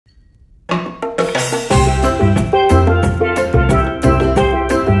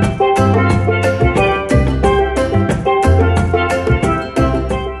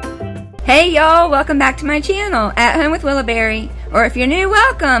Hey y'all, welcome back to my channel, At Home with Willowberry. Or if you're new,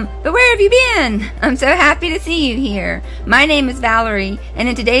 welcome, but where have you been? I'm so happy to see you here. My name is Valerie, and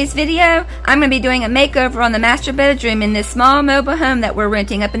in today's video, I'm going to be doing a makeover on the master bedroom in this small mobile home that we're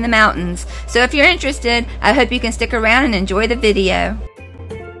renting up in the mountains. So if you're interested, I hope you can stick around and enjoy the video.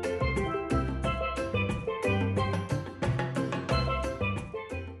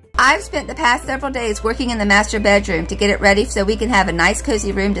 I've spent the past several days working in the master bedroom to get it ready so we can have a nice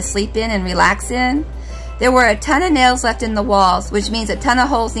cozy room to sleep in and relax in. There were a ton of nails left in the walls, which means a ton of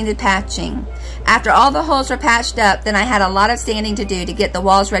holes needed patching. After all the holes were patched up, then I had a lot of sanding to do to get the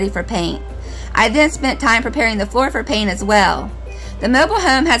walls ready for paint. I then spent time preparing the floor for paint as well. The mobile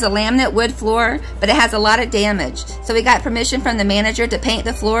home has a laminate wood floor, but it has a lot of damage, so we got permission from the manager to paint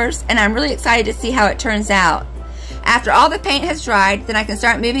the floors, and I'm really excited to see how it turns out. After all the paint has dried, then I can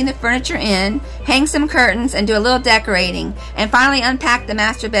start moving the furniture in, hang some curtains, and do a little decorating, and finally unpack the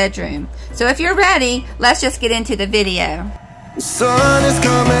master bedroom. So if you're ready, let's just get into the video. The sun is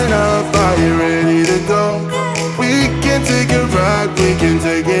coming up, are you ready to go? We can take it right, we can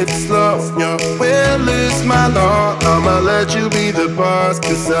take it slow. Your will is my law, I'ma let you be the boss,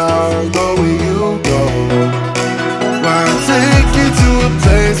 'cause I'll go where you go. I'll take you to a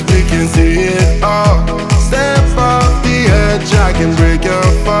place we can see it all. Step off the edge, I can break your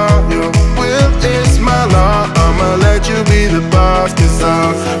fall. Your will is my law, I'ma let you be the boss, 'cause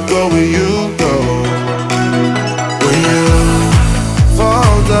I'll go where you go. When you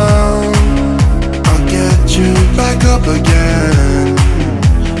fall down, I'll get you back up again.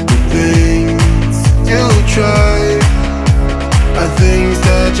 The things you try are things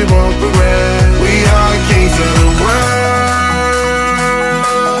that you won't regret. We are kings of the world,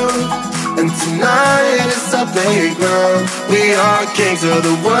 and tonight is our playground. We are kings of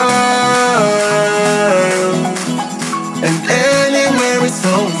the world, and anywhere is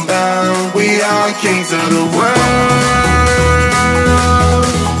homebound. We are kings of the world,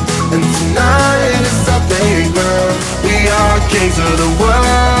 and tonight is our playground. We are kings of the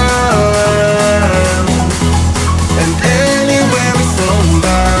world, and anywhere is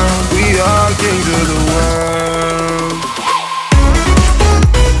homebound. We are kings of the world.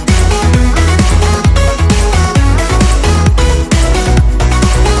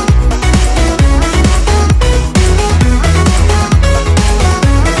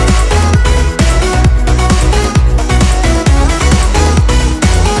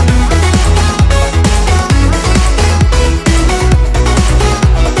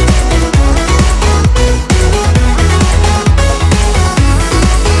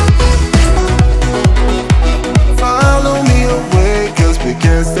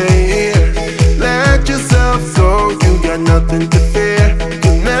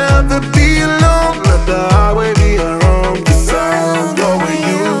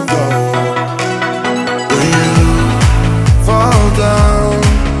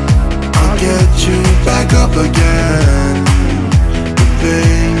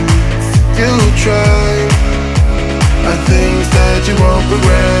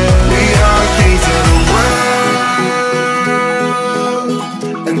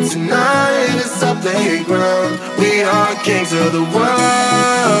 We are kings of the world,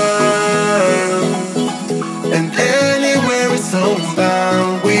 and anywhere is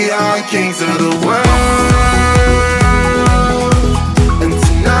homebound. We are kings of the world, and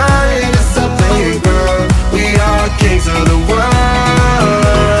tonight is our playground. We are kings of the world,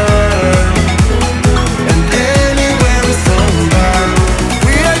 and anywhere is homebound.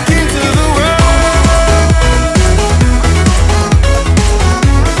 We are kings of the world.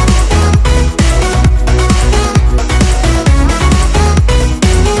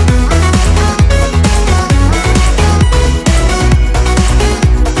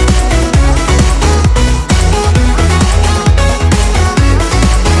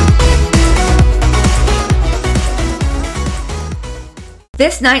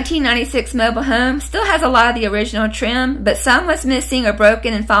 This 1996 mobile home still has a lot of the original trim, but some was missing or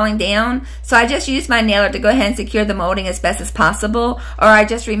broken and falling down, so I just used my nailer to go ahead and secure the molding as best as possible, or I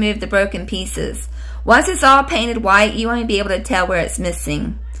just removed the broken pieces. Once it's all painted white, you won't be able to tell where it's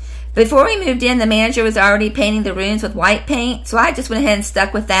missing. Before we moved in, the manager was already painting the rooms with white paint, so I just went ahead and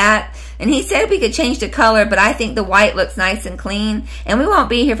stuck with that. And he said we could change the color, but I think the white looks nice and clean, and we won't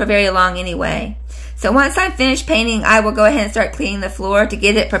be here for very long anyway. So once I'm finished painting, I will go ahead and start cleaning the floor to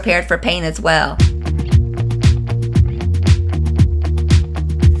get it prepared for paint as well.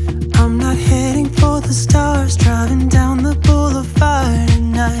 I'm not heading for the stars, driving down the boulevard at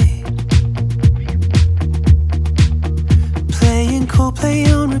night. Playing Coldplay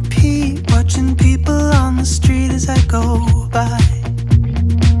on repeat, watching people on the street as I go by.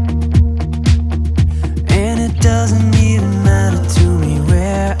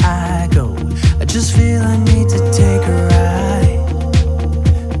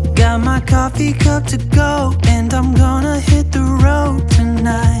 up to go, and I'm gonna hit the road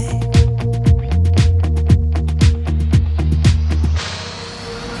tonight.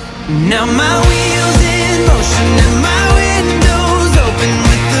 Now my wheels in motion and my windows open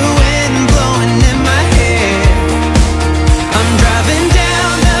with the wind blowing in my hair. I'm driving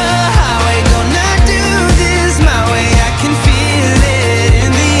down the highway, gonna do this my way. I can feel it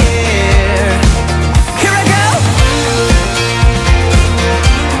in the air. Here I go.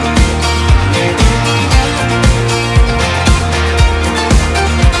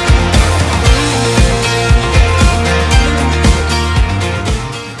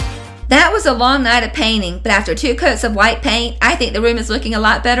 That was a long night of painting, but after 2 coats of white paint, I think the room is looking a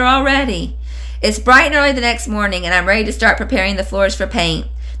lot better already. It's bright and early the next morning, and I'm ready to start preparing the floors for paint.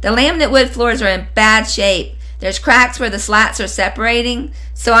 The laminate wood floors are in bad shape. There's cracks where the slats are separating,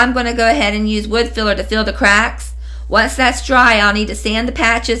 so I'm going to go ahead and use wood filler to fill the cracks. Once that's dry, I'll need to sand the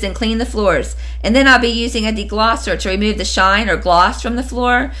patches and clean the floors, and then I'll be using a deglousser to remove the shine or gloss from the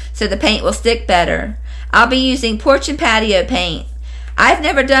floor so the paint will stick better. I'll be using porch and patio paint. I've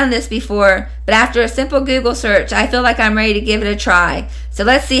never done this before, but after a simple Google search, I feel like I'm ready to give it a try. So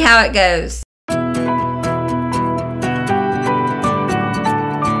let's see how it goes.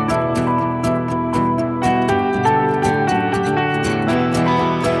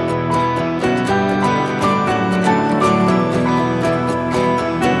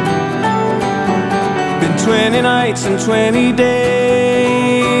 Been 20 nights and 20 days,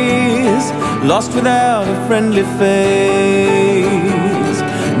 lost without a friendly face.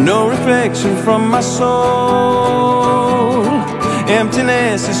 No reflection from my soul,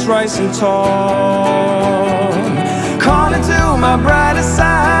 emptiness is rising tall. Calling to my brighter side,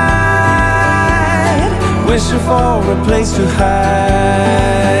 wishing for a place to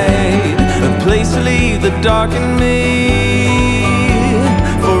hide, a place to leave the dark in me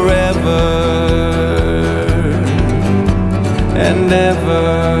forever and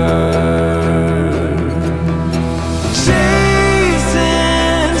ever. Chasing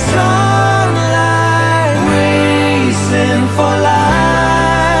sunlight, racing for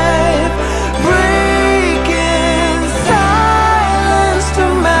life, breaking silence to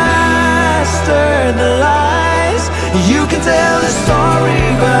master the lies. You can tell the story,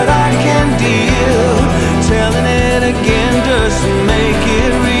 but I can't deal telling it again just to make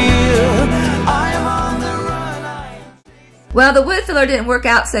it real. I am on the run. Well, the wood filler didn't work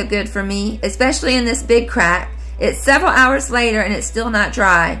out so good for me, especially in this big crack. It's several hours later and it's still not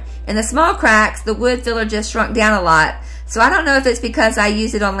dry. In the small cracks, the wood filler just shrunk down a lot. So I don't know if it's because I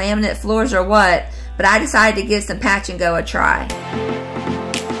use it on laminate floors or what, but I decided to give some patch and go a try.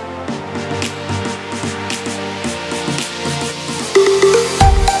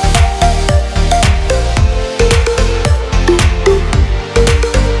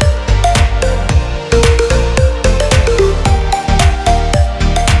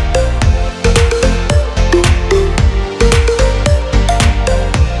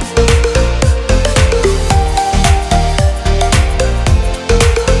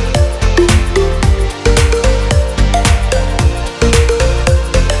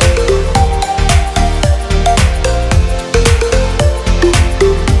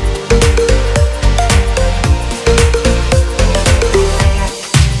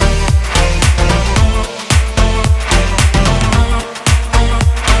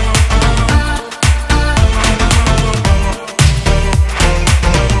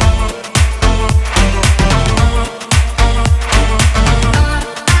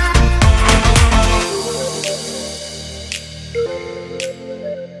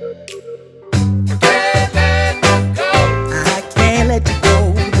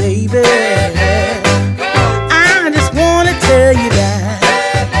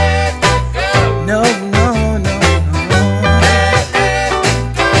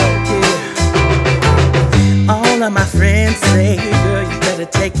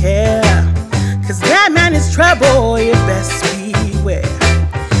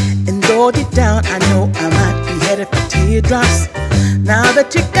 Now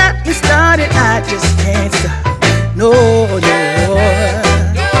that you got me started, I just can't stop. No, no.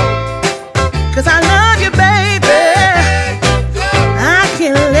 'Cause I love you, baby. I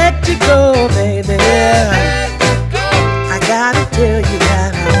can't let you go, baby. I gotta tell you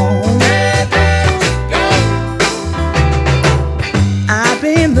that I've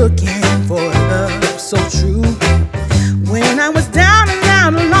been looking for love so true. When I was down and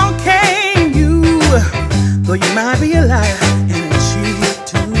out, along came you. Though you might be a liar and a cheat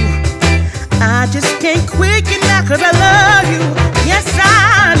too, I just can't quit you now 'cause I love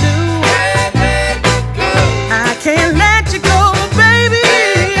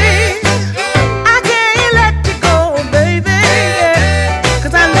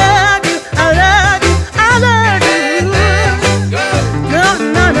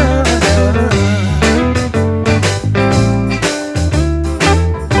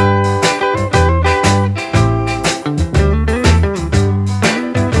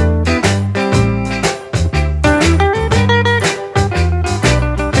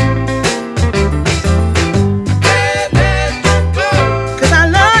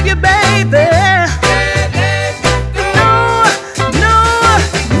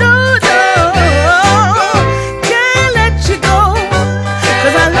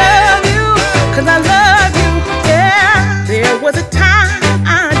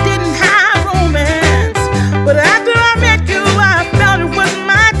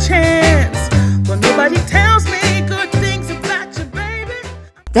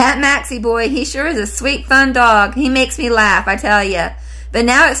That Maxie boy, he sure is a sweet, fun dog. He makes me laugh, I tell ya. But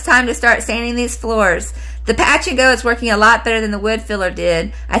now it's time to start sanding these floors. The patch and go is working a lot better than the wood filler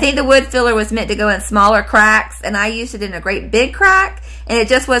did. I think the wood filler was meant to go in smaller cracks, and I used it in a great big crack, and it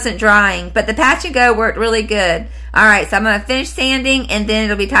just wasn't drying. But the patch and go worked really good. Alright, so I'm going to finish sanding, and then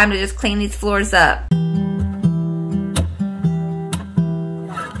it'll be time to just clean these floors up.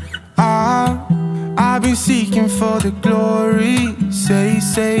 I've been seeking for the glory.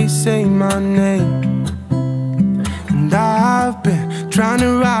 Say my name. And I've been trying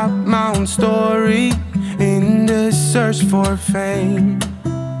to write my own story in the search for fame.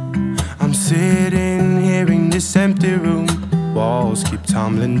 I'm sitting here in this empty room. Walls keep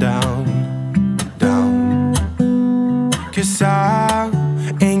tumbling down. 'Cause I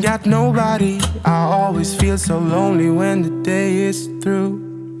ain't got nobody. I always feel so lonely when the day is through.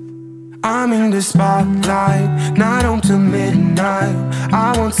 I'm in the spotlight, not home till midnight.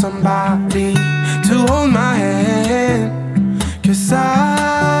 I want somebody to hold my hand. 'Cause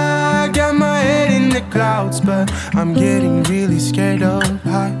I got my head in the clouds, but I'm getting really scared of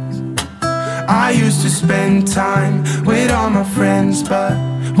heights. I used to spend time with all my friends, but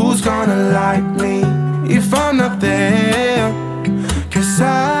who's gonna like me if I'm not there? 'Cause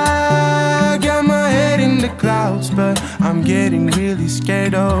I got my head in the clouds, but I'm getting really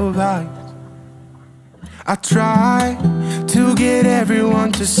scared of heights. I try to get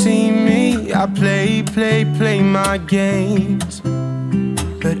everyone to see me. I play my games,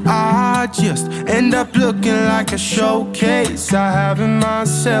 but I just end up looking like a showcase. I haven't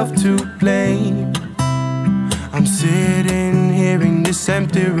myself to blame. I'm sitting here in this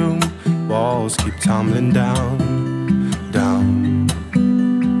empty room. Walls keep tumbling down.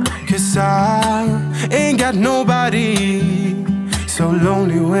 'Cause I ain't got nobody. So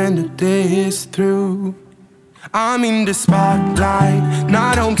lonely when the day is through. I'm in the spotlight,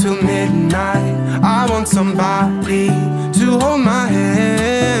 not home till midnight. I want somebody to hold my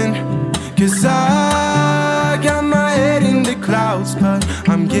hand. 'Cause I got my head in the clouds, but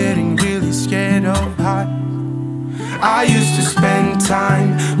I'm getting really scared of heights. I used to spend time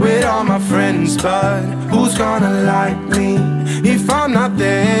with all my friends, but who's gonna like me if I'm not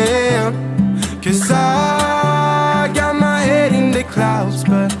there? 'Cause I got my head in the clouds,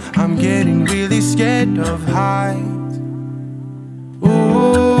 but I'm getting really scared of heights.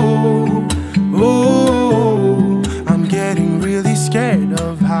 Ooh, ooh, I'm getting really scared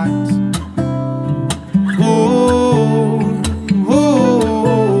of heights. Ooh,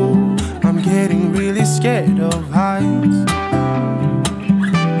 ooh, I'm getting really scared of heights.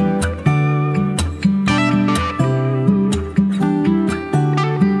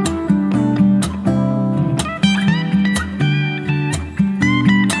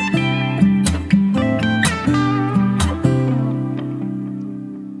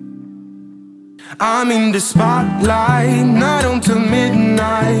 I'm in the spotlight, not until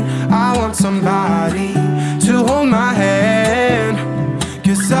midnight. I want somebody to hold my hand.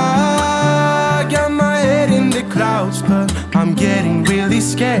 'Cause I got my head in the clouds, but I'm getting really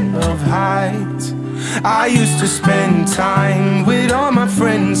scared of heights. I used to spend time with all my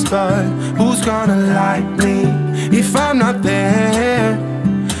friends, but who's gonna like me if I'm not there?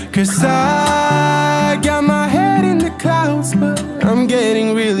 'Cause I got my head in the clouds, but I'm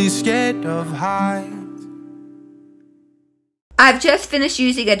getting really scared of heights. I've just finished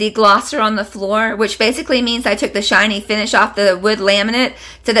using a deglossor on the floor, which basically means I took the shiny finish off the wood laminate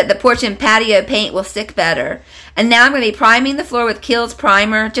so that the porch and patio paint will stick better. And now I'm going to be priming the floor with Kiehl's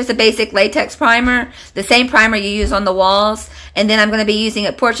primer, just a basic latex primer, the same primer you use on the walls. And then I'm going to be using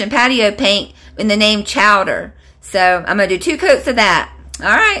a porch and patio paint in the name Chowder. So I'm going to do 2 coats of that. All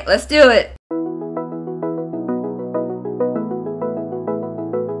right, let's do it.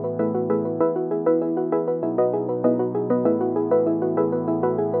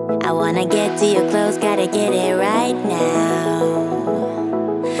 I wanna get to your clothes, gotta get it right now.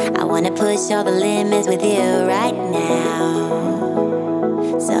 I wanna push all the limits with you right now.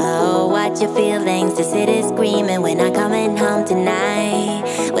 So watch your feelings, the city's screaming, we're not coming home tonight.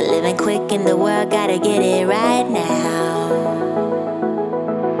 We're living quick in the world, gotta get it right now.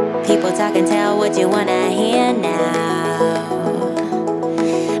 People talk and tell what you wanna hear now,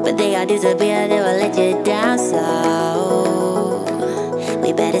 but they all disappear, they will let you down. So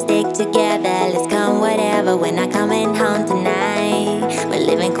we better stick together, let's come whatever. We're not coming home tonight. We're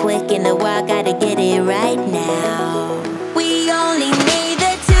living quick in the world, gotta get it right now. We only need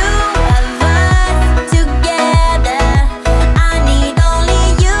the two of us together. I need only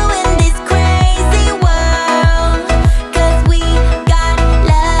you in this crazy world. 'Cause we got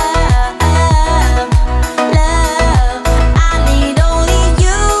love, love. I need only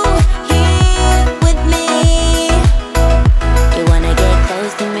you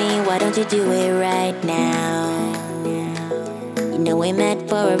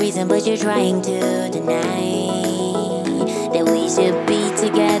reason, but you're trying to deny that we should be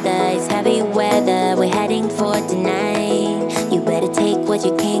together. It's heavy weather, we're heading for tonight. You better take what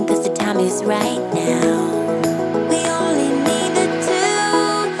you can, cause the time is right now. We only need the two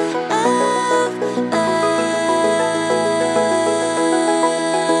of us.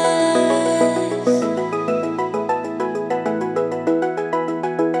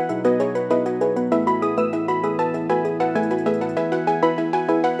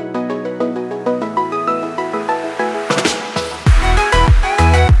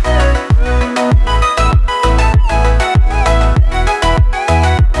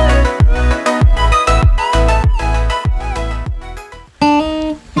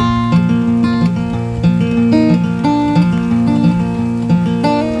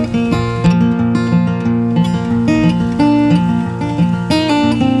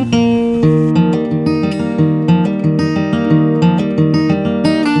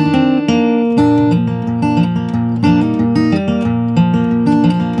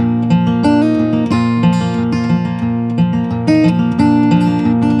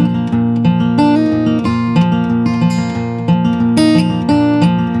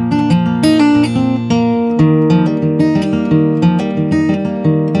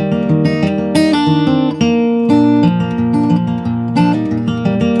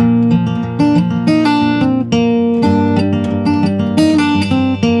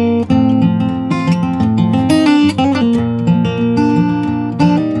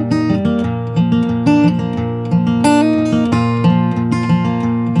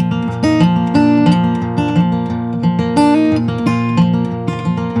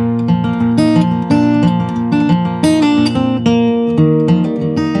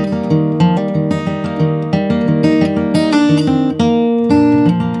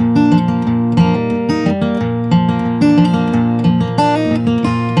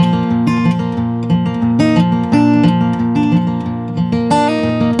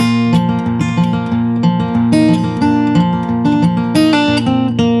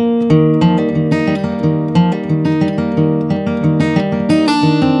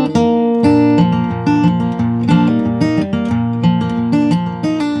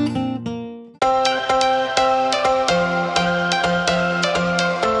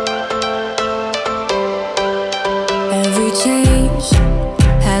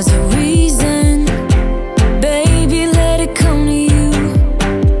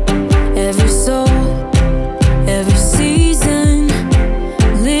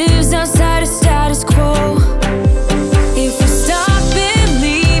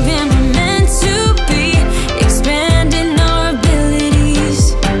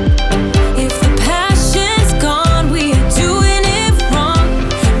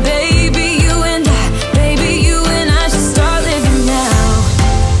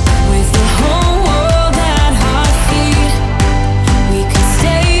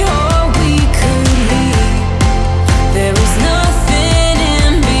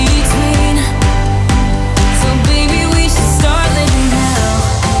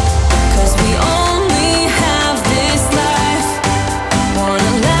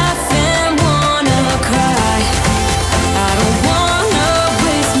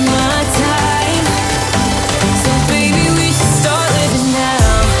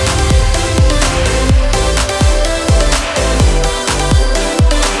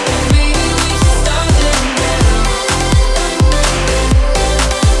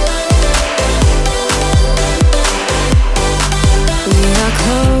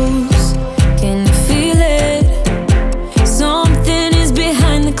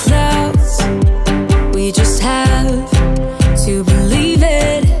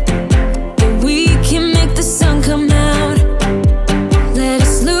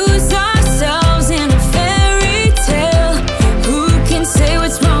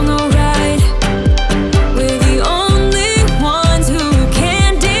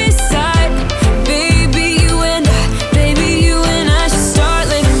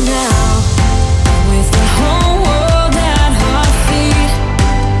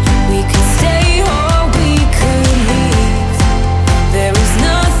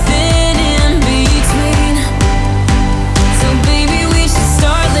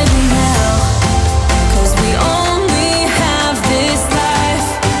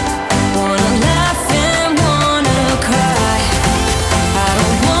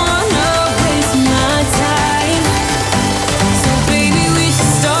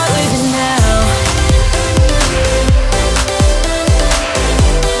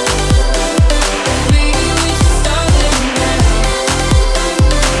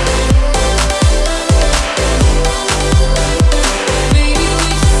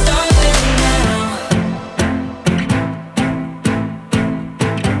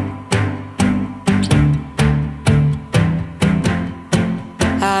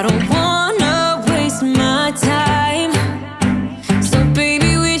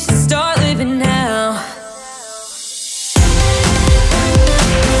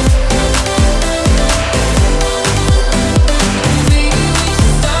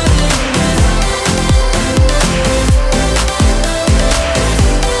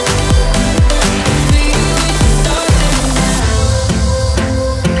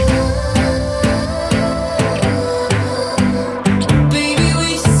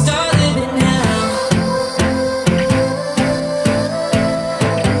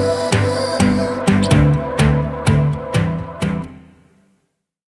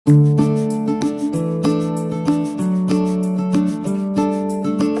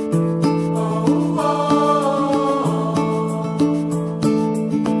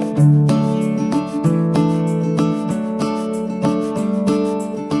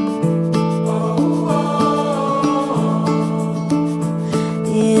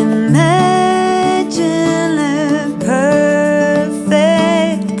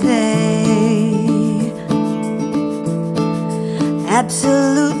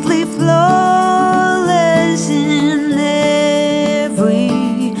 Absolutely flawless in every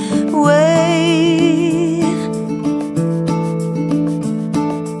way.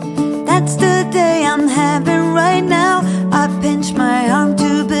 That's the day I'm having right now. I pinch my arm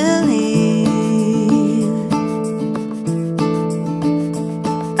to believe.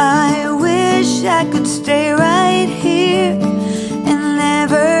 I wish I could stay right here and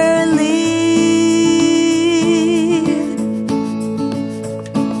never leave.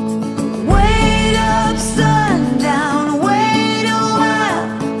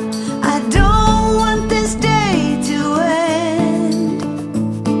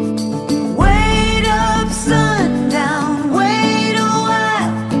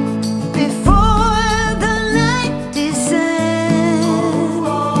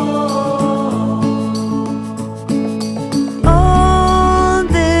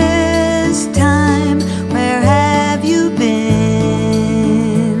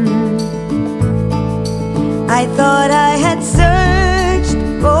 I thought I had searched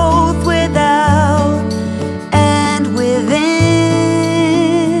both without and within.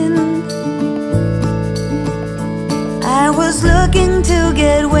 I was looking to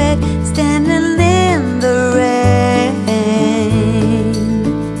get wet, standing in the rain.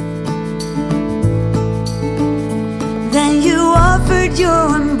 Then you offered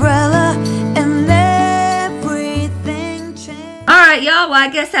your umbrella and everything changed. Alright y'all, well I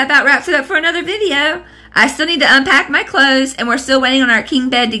guess that about wraps it up for another video. I still need to unpack my clothes, and we're still waiting on our king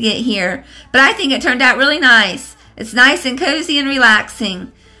bed to get here. But I think it turned out really nice. It's nice and cozy and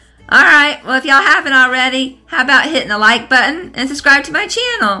relaxing. Alright, well if y'all haven't already, how about hitting the like button and subscribe to my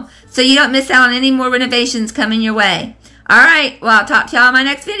channel so you don't miss out on any more renovations coming your way. Alright, well I'll talk to y'all in my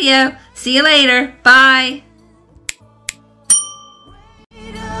next video. See you later. Bye.